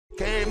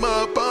came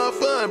up on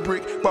fun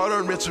brick. Bought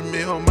a rich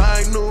meal,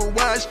 my new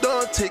watch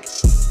don't tick.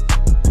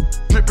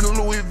 Drippin'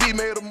 Louis V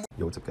made a.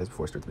 Yo, what's up guys?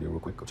 Before I start the video real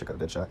quick, go check out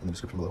Deadshot in the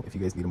description below. If you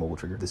guys need a mobile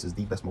trigger, this is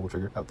the best mobile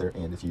trigger out there,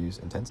 and if you use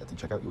Intense at the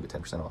checkout, you'll get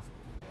 10% off.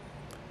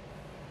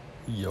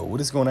 Yo, what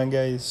is going on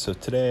guys? So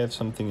today I have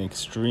something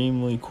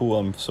extremely cool.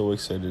 I'm so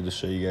excited to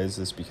show you guys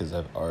this because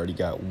I've already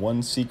got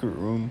one secret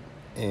room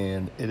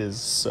and it is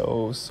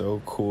so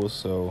cool.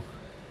 So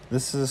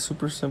this is a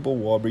super simple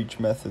wall breach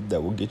method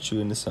that will get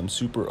you into some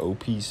super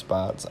OP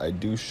spots. I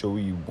do show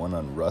you one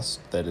on Rust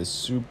that is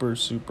super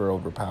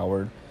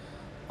overpowered.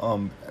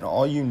 And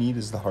all you need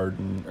is the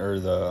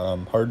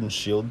hardened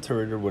shield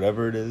turret or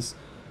whatever it is,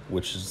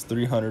 which is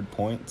 300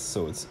 points.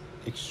 So it's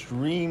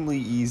extremely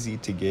easy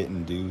to get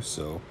and do.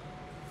 So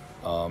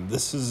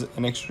this is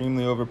an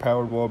extremely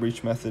overpowered wall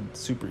breach method,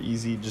 super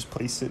easy. Just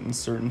place it in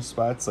certain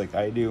spots like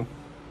I do.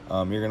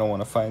 You're gonna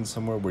want to find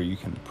somewhere where you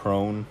can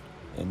prone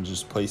and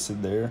just place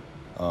it there.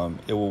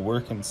 It will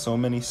work in so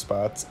many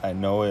spots, I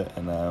know it,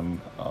 and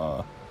I'm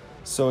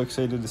so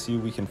excited to see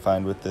what we can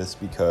find with this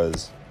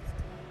because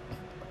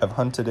I've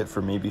hunted it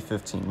for maybe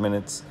 15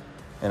 minutes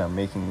and I'm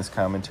making this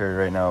commentary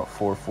right now at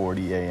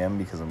 4:40 a.m.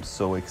 because I'm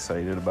so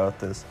excited about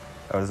this.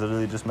 I was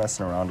literally just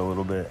messing around a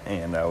little bit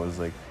and I was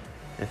like,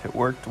 if it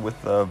worked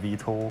with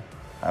VTOL,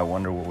 I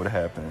wonder what would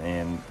happen,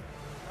 and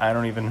I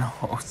don't even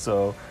know.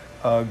 So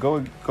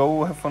go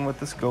have fun with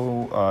this,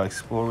 go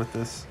explore with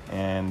this,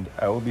 and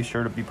I will be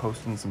sure to be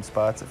posting some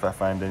spots if I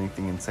find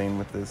anything insane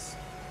with this.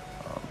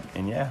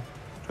 And yeah,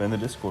 join the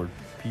Discord.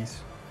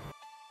 Peace.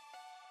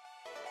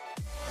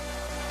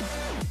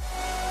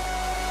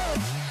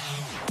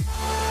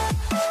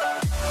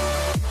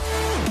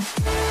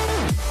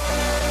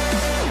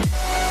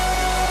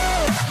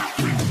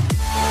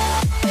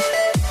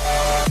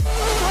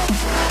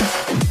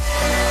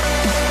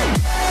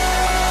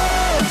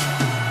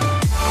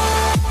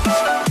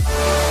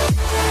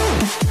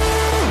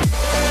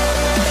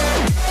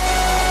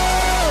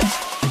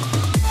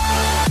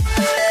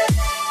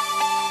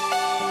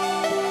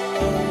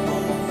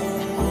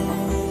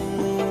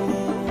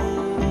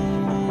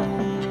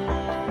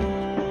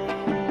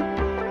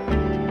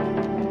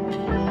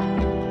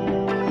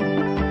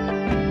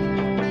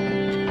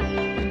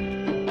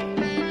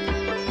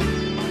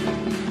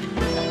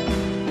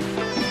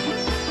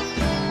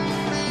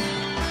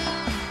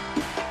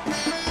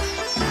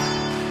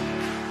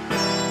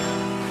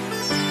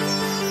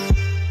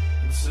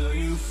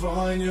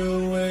 Find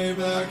your way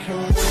back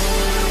home.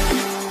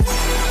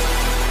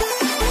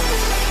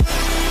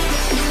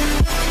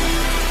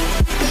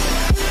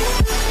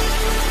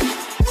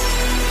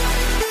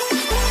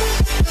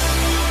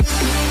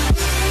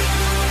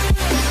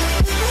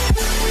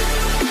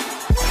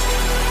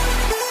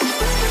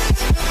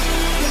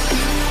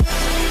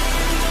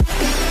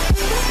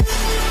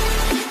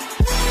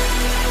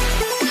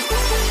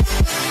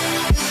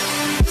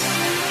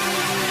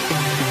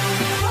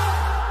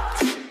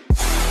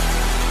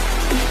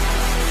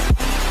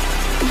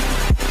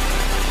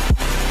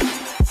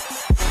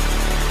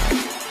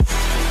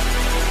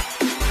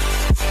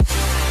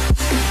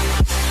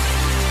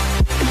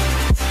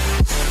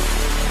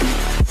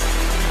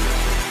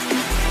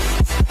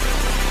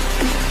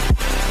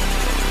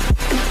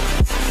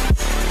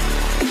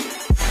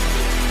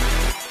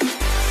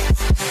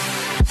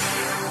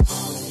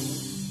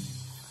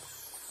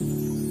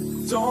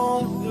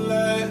 Don't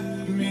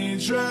let me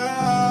drown.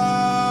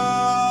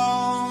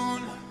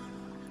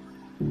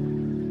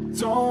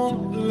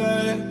 Don't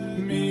let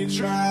me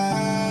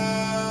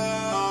drown.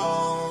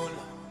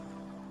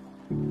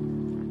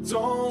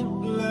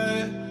 Don't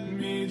let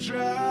me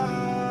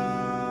drown.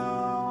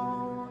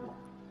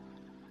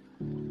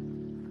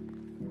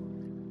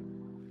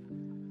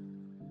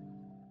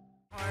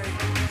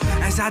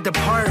 As I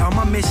depart on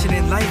my mission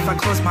in life, I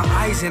close my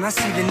eyes and I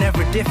see the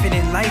never different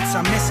lights.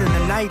 I'm missing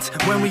the nights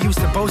when we used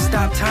to both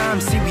stop time.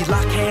 See, we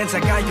lock hands,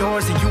 I got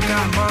yours and you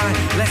got mine.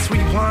 Let's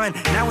rewind,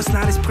 now it's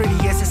not as pretty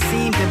as it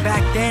seemed. And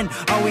back then,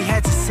 all we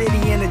had's a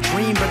city and a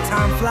dream. But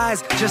time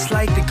flies, just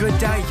like the good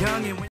die young. And